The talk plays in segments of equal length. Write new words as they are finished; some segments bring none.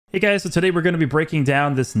Hey guys, so today we're going to be breaking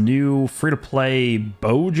down this new free-to-play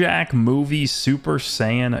BoJack movie Super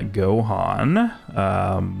Saiyan Gohan.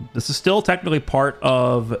 This is still technically part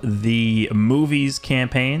of the movies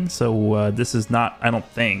campaign, so this is not, I don't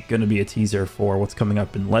think, going to be a teaser for what's coming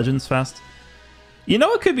up in Legends Fest. You know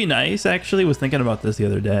what could be nice, actually? I was thinking about this the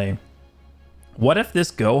other day. What if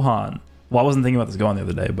this Gohan, well, I wasn't thinking about this Gohan the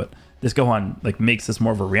other day, but this Gohan like makes this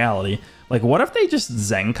more of a reality. Like, what if they just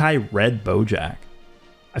Zenkai Red BoJack?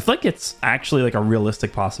 I feel like it's actually like a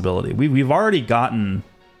realistic possibility. We've already gotten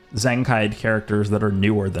Zenkai characters that are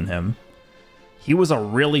newer than him. He was a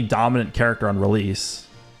really dominant character on release.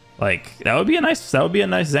 Like that would be a nice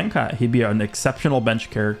Zenkai. He'd be an exceptional bench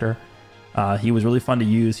character. He was really fun to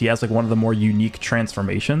use. He has like one of the more unique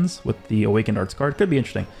transformations with the Awakened Arts card. Could be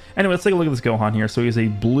interesting. Anyway, let's take a look at this Gohan here. So he's a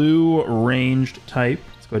blue ranged type.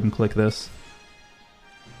 Let's go ahead and click this.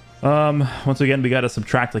 Once again, we got to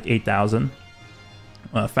subtract like 8,000.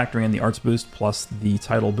 Factoring in the arts boost plus the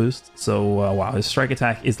title boost. So wow, his strike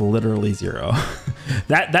attack is literally 0.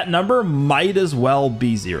 that number might as well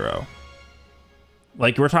be 0.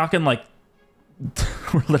 Like we're talking like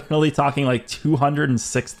we're literally talking like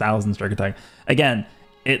 206,000 strike attack. Again,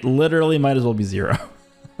 it literally might as well be 0.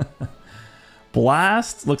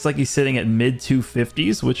 Blast looks like he's sitting at mid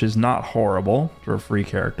 250s, which is not horrible for a free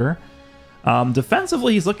character.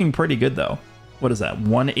 Defensively, he's looking pretty good though. What is that,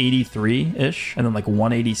 183-ish, and then like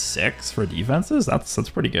 186 for defenses? That's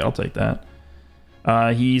pretty good. I'll take that.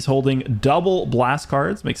 He's holding double blast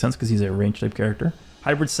cards. Makes sense because he's a range type character.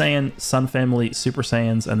 Hybrid Saiyan, Sun Family, Super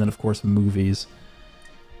Saiyans, and then of course movies.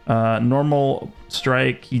 Normal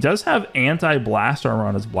strike. He does have anti-blast armor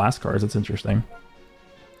on his blast cards. That's interesting.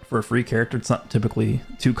 For a free character, it's not typically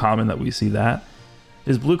too common that we see that.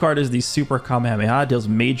 His blue card is the Super Kamehameha. Deals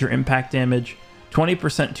major impact damage.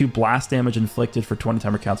 20% to blast damage inflicted for 20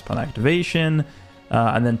 timer counts upon activation,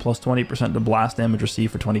 and then plus 20% to blast damage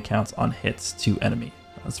received for 20 counts on hits to enemy.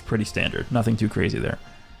 That's pretty standard. Nothing too crazy there.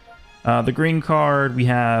 The green card, we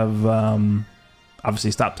have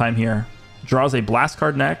obviously stop time here. Draws a blast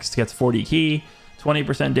card next, gets 40 ki,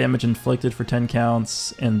 20% damage inflicted for 10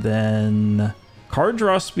 counts, and then card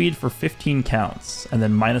draw speed for 15 counts, and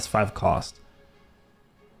then -5 cost.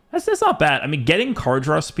 That's not bad. I mean, getting card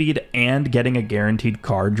draw speed and getting a guaranteed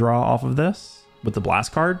card draw off of this with the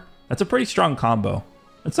blast card, that's a pretty strong combo.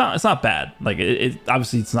 It's not bad. Like it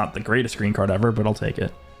obviously it's not the greatest green card ever, but I'll take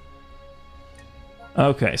it.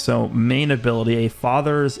 Okay, so main ability, a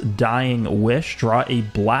Father's Dying Wish. Draw a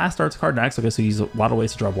blast arts card next. Okay, so he uses a lot of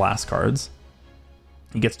ways to draw blast cards.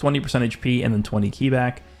 He gets 20% HP and then 20 ki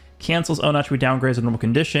back. Cancels own attribute downgrades in normal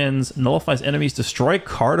conditions. Nullifies enemies. Destroy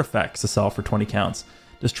card effects to sell for 20 counts.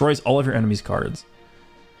 Destroys all of your enemies' cards.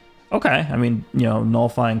 Okay, I mean, you know,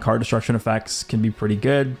 nullifying card destruction effects can be pretty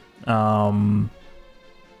good. Other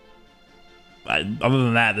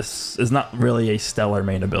than that, this is not really a stellar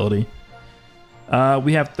main ability.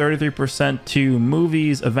 We have 33% to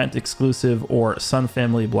movies, event exclusive, or Sun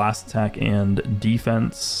Family blast attack and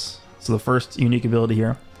defense. So the first unique ability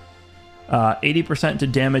here. 80% to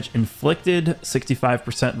damage inflicted,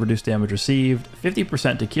 65% reduced damage received,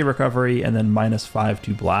 50% to ki recovery, and then -5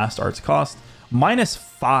 to blast arts cost.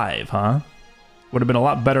 -5, huh? Would have been a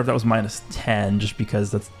lot better if that was -10, just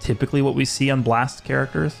because that's typically what we see on blast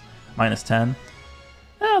characters. -10.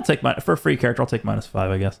 I'll take for a free character, I'll take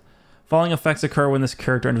 -5, I guess. Following effects occur when this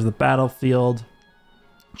character enters the battlefield.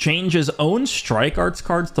 Change his own strike arts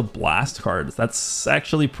cards to blast cards. That's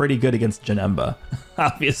actually pretty good against Janemba.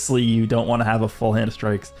 Obviously, you don't want to have a full hand of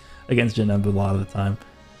strikes against Janemba a lot of the time.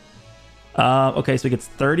 Okay, so he gets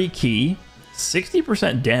 30 ki,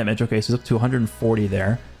 60% damage. Okay, so he's up to 140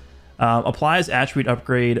 there. Applies attribute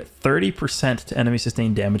upgrade, 30% to enemy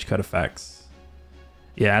sustained damage cut effects.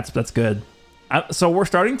 Yeah, that's good. So we're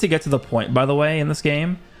starting to get to the point, by the way, in this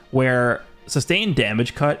game where sustained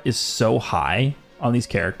damage cut is so high on these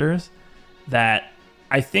characters that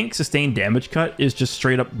I think sustained damage cut is just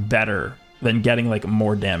straight up better than getting like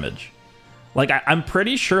more damage. Like I'm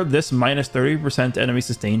pretty sure this -30% enemy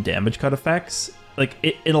sustained damage cut effects, like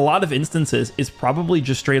in a lot of instances, is probably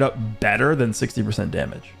just straight up better than 60%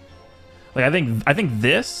 damage. Like I think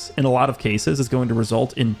this in a lot of cases is going to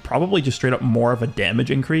result in probably just straight up more of a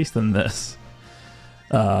damage increase than this.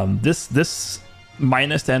 This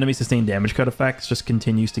minus to enemy sustained damage cut effects just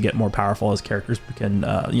continues to get more powerful as characters can,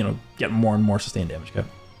 you know, get more and more sustained damage cut.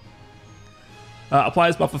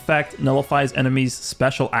 Applies buff effect, nullifies enemies'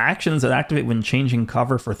 special actions that activate when changing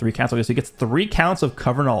cover for 3 counts. Okay, so he gets 3 counts of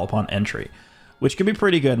cover null upon entry, which can be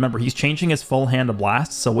pretty good. Remember, he's changing his full hand to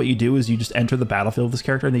blasts, so what you do is you just enter the battlefield with this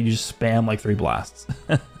character and then you just spam like 3 blasts.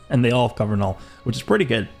 And they all have cover null, which is pretty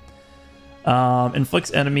good.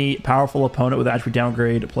 Inflicts enemy powerful opponent with attribute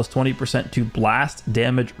downgrade plus 20% to blast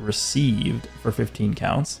damage received for 15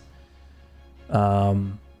 counts.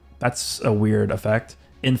 That's a weird effect.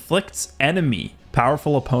 Inflicts enemy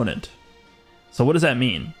powerful opponent. So what does that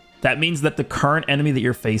mean? That means that the current enemy that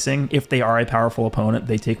you're facing, if they are a powerful opponent,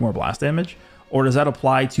 they take more blast damage? Or does that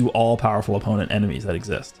apply to all powerful opponent enemies that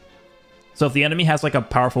exist? So if the enemy has like a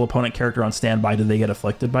powerful opponent character on standby, do they get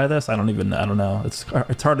afflicted by this? I don't know. It's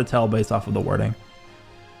hard to tell based off of the wording.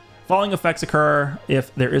 Following effects occur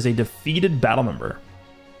if there is a defeated battle member.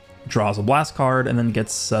 Draws a blast card and then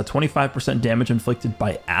gets 25% damage inflicted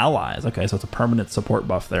by allies. Okay, so it's a permanent support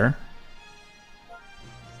buff there.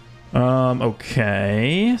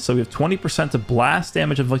 Okay, so we have 20% to blast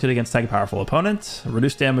damage inflicted against tag powerful opponent.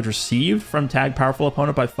 Reduce damage received from tag powerful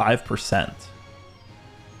opponent by 5%.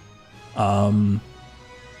 I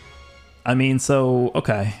mean, so,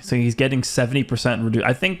 okay, so he's getting 70% reduced.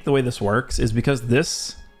 I think the way this works is because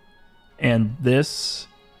this and this,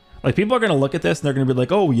 like, people are going to look at this and they're going to be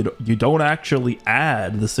like, oh, you don't actually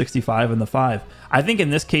add the 65 and the 5. I think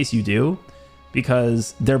in this case you do,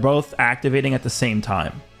 because they're both activating at the same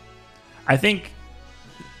time. I think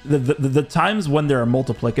the times when they're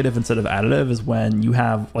multiplicative instead of additive is when you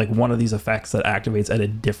have, like, one of these effects that activates at a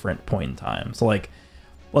different point in time. So, like,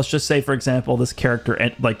 let's just say, for example, this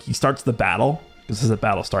character, like, he starts the battle. This is a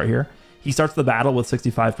battle start here. He starts the battle with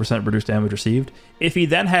 65% reduced damage received. If he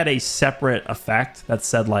then had a separate effect that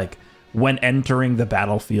said, like, when entering the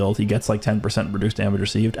battlefield, he gets, like, 10% reduced damage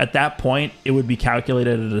received. At that point, it would be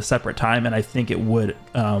calculated at a separate time, and I think it would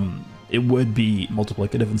be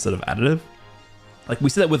multiplicative instead of additive. Like, we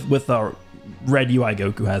see that with Red UI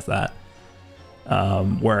Goku has that,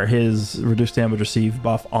 where his reduced damage received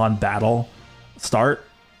buff on battle start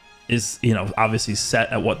is, you know, obviously set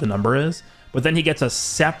at what the number is, but then he gets a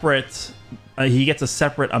separate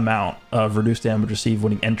amount of reduced damage received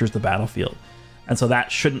when he enters the battlefield. And so that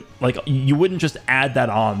shouldn't, like, you wouldn't just add that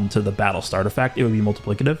on to the battle start effect, it would be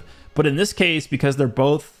multiplicative. But in this case, because they're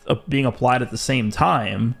both being applied at the same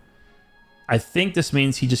time, I think this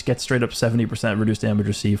means he just gets straight up 70% reduced damage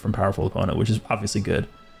received from powerful opponent, which is obviously good.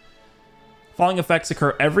 Following effects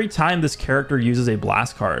occur every time this character uses a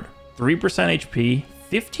blast card. 3% HP,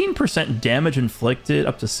 15% damage inflicted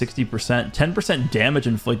up to 60%, 10% damage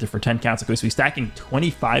inflicted for 10 counts. Okay, so he's stacking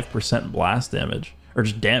 25% blast damage, or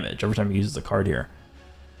just damage every time he uses a card here.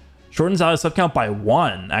 Shortens out his sub count by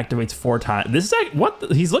 1, activates 4 times. This is like,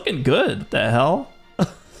 what? He's looking good. What the hell?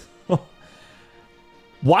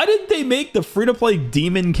 Why did they make the free-to-play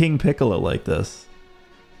Demon King Piccolo like this?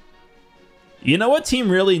 You know what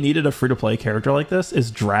team really needed a free-to-play character like this?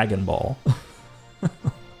 Is Dragon Ball.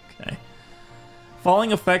 Okay.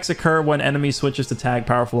 Following effects occur when enemy switches to tag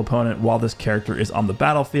powerful opponent while this character is on the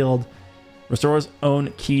battlefield. Restores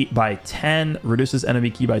own ki by 10, reduces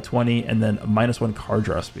enemy ki by 20, and then -1 card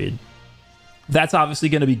draw speed. That's obviously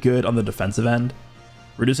going to be good on the defensive end.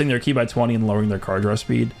 Reducing their ki by 20 and lowering their card draw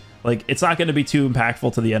speed. Like, it's not going to be too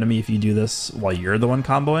impactful to the enemy if you do this while you're the one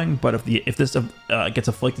comboing, but if this gets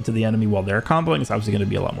afflicted to the enemy while they're comboing, it's obviously going to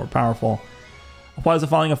be a lot more powerful. Applies the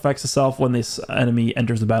following effects itself when this enemy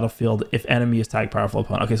enters the battlefield if enemy is tag powerful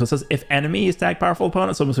opponent. Okay, so it says if enemy is tag powerful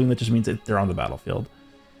opponent, so I'm assuming that just means that they're on the battlefield.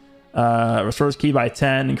 Restores ki by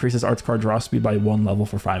 10, increases arts card draw speed by 1 level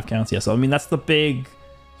for 5 counts. Yeah, so I mean, that's the big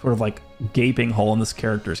sort of like gaping hole in this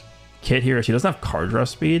character's kit here. She doesn't have card draw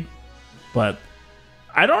speed, but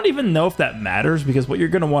I don't even know if that matters, because what you're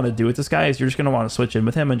going to want to do with this guy is you're just going to want to switch in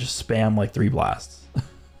with him and just spam like 3 blasts.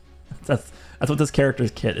 That's what this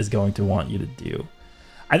character's kit is going to want you to do.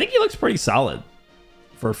 I think he looks pretty solid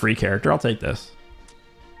for a free character. I'll take this.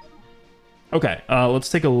 Okay, let's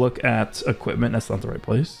take a look at equipment. That's not the right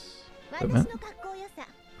place. Equipment.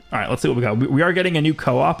 All right, let's see what we got. We are getting a new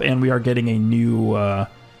co-op, and we are getting a new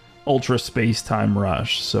Ultra Space Time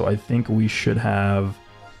Rush. So I think we should have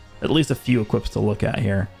at least a few equips to look at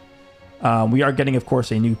here. We are getting, of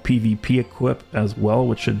course, a new PvP equip as well,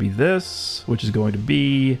 which should be this, which is going to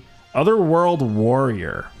be Otherworld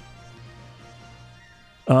Warrior.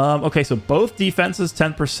 Okay, so both defenses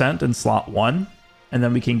 10% in slot 1, and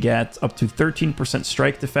then we can get up to 13%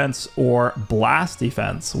 strike defense or blast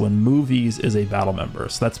defense when Movies is a battle member.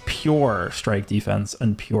 So that's pure strike defense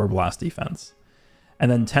and pure blast defense.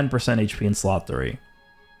 And then 10% HP in slot 3.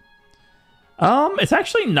 It's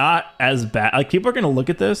actually not as bad. Like, people are going to look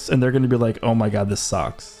at this and they're going to be like, oh my god, this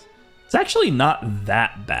sucks. It's actually not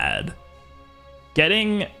that bad.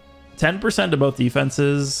 Getting 10% to both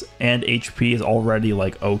defenses and HP is already,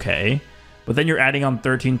 like, okay. But then you're adding on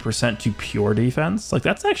 13% to pure defense. Like,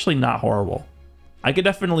 that's actually not horrible. I could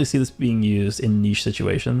definitely see this being used in niche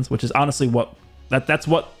situations, which is honestly what That's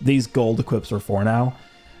what these gold equips are for now.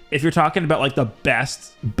 If you're talking about like the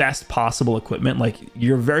best possible equipment, like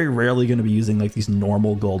you're very rarely going to be using like these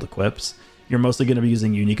normal gold equips. You're mostly going to be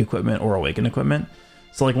using unique equipment or awakened equipment.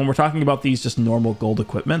 So like when we're talking about these just normal gold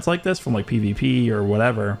equipments like this from like PvP or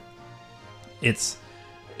whatever, it's,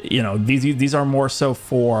 you know, these are more so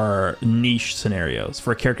for niche scenarios,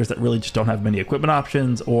 for characters that really just don't have many equipment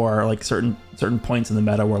options, or like certain points in the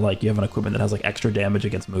meta where like you have an equipment that has like extra damage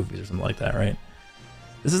against movies or something like that, right?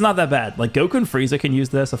 This is not that bad. Like Goku and Frieza can use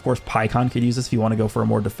this. Of course, Pikkon could use this if you want to go for a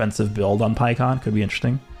more defensive build on Pikkon. Could be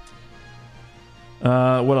interesting.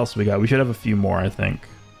 What else do we got? We should have a few more, I think.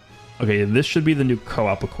 Okay, this should be the new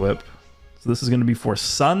co-op equip. So this is going to be for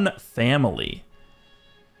Sun Family.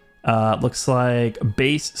 Looks like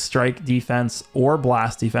base strike defense or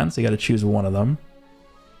blast defense. You got to choose one of them.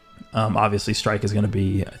 Obviously, strike is going to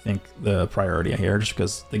be, I think, the priority here, just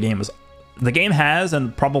because the game has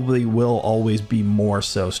and probably will always be more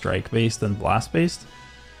so strike based than blast based.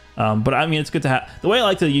 But I mean, it's good to have. The way I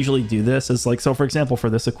like to usually do this is like, so for example,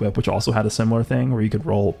 for this equip, which also had a similar thing where you could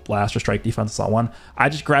roll blast or strike defense on one, I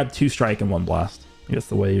just grabbed 2 strike and 1 blast. I think that's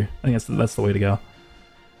the way. That's the way to go.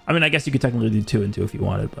 I mean, I guess you could technically do 2 and 2 if you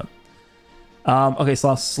wanted, but okay.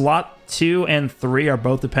 So slot 2 and 3 are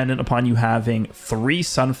both dependent upon you having 3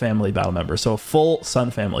 Sun Family battle members. So a full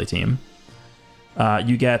Sun Family team.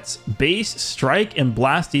 You get base strike and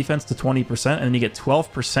blast defense to 20%, and then you get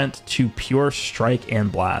 12% to pure strike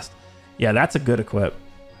and blast. Yeah, that's a good equip.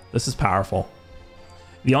 This is powerful.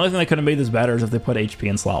 The only thing that could have made this better is if they put HP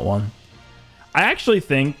in slot 1. I actually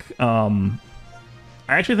think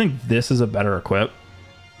this is a better equip.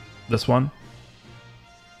 This one.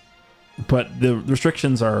 But the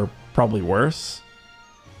restrictions are probably worse.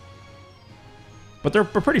 But they're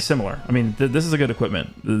pretty similar. I mean, this is a good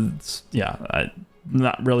equipment.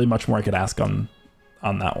 Not really much more I could ask on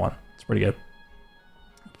that one. It's pretty good.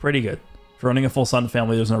 Pretty good. For running a full Sun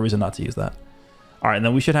Family, there's no reason not to use that. All right, and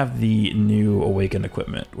then we should have the new awakened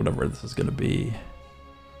equipment, whatever this is going to be.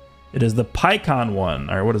 It is the Pikkon one.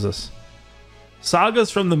 All right, what is this?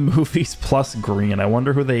 Sagas from the movies plus green. I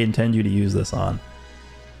wonder who they intend you to use this on.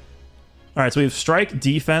 All right, so we have strike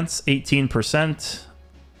defense 18%,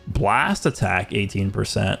 blast attack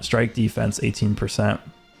 18%, strike defense 18%.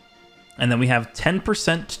 And then we have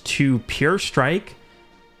 10% to pure strike,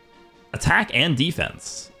 attack, and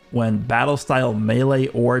defense when battle style melee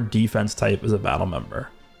or defense type is a battle member.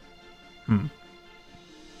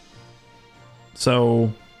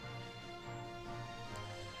 So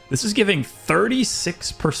this is giving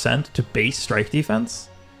 36% to base strike defense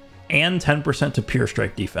and 10% to pure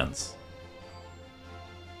strike defense.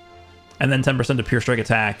 And then 10% to pure strike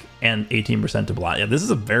attack and 18% to blast. Yeah, this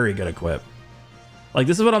is a very good equip. Like,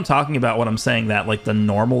 this is what I'm talking about when I'm saying that, like, the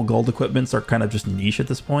normal gold equipments are kind of just niche at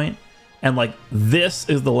this point. And, like, this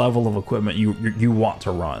is the level of equipment you want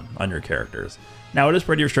to run on your characters. Now, it is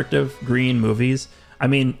pretty restrictive. Green movies. I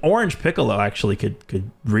mean, Orange Piccolo actually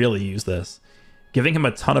could really use this. Giving him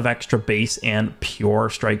a ton of extra base and pure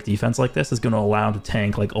strike defense like this is going to allow him to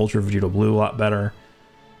tank, like, Ultra Vegeta Blue a lot better.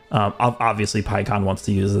 Obviously, Pikkon wants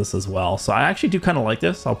to use this as well. So I actually do kind of like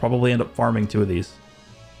this. I'll probably end up farming 2 of these.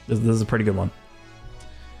 This is a pretty good one.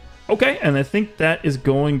 Okay, and I think that is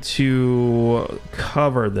going to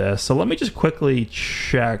cover this. So let me just quickly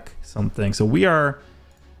check something. So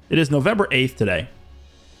it is November 8th today.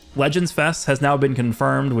 Legends Fest has now been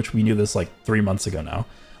confirmed, which we knew this like 3 months ago now.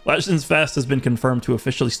 Legends Fest has been confirmed to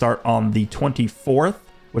officially start on the 24th,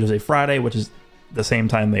 which is a Friday, which is the same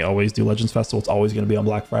time they always do Legends Festival. It's always going to be on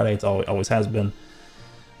Black Friday. It always has been.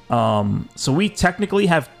 So we technically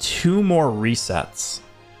have 2 more resets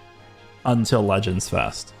until Legends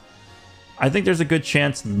Fest. I think there's a good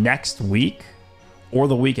chance next week or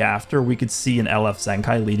the week after we could see an LF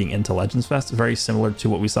Zenkai leading into Legends Fest, very similar to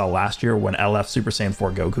what we saw last year when LF Super Saiyan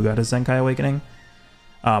 4 Goku got his Zenkai Awakening.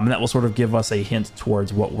 And that will sort of give us a hint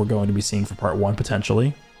towards what we're going to be seeing for Part 1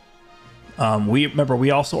 potentially. We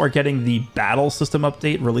also are getting the battle system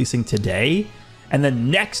update releasing today. And then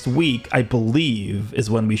next week, I believe, is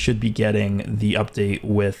when we should be getting the update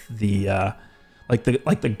with the like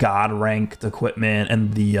the god ranked equipment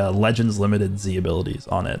and the Legends Limited Z abilities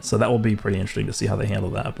on it. So that will be pretty interesting to see how they handle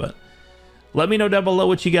that. But let me know down below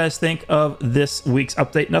what you guys think of this week's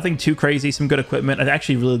update. Nothing too crazy, some good equipment. I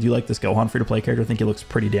actually really do like this Gohan free-to-play character. I think he looks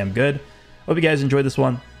pretty damn good. Hope you guys enjoyed this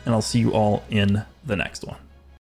one, and I'll see you all in the next one.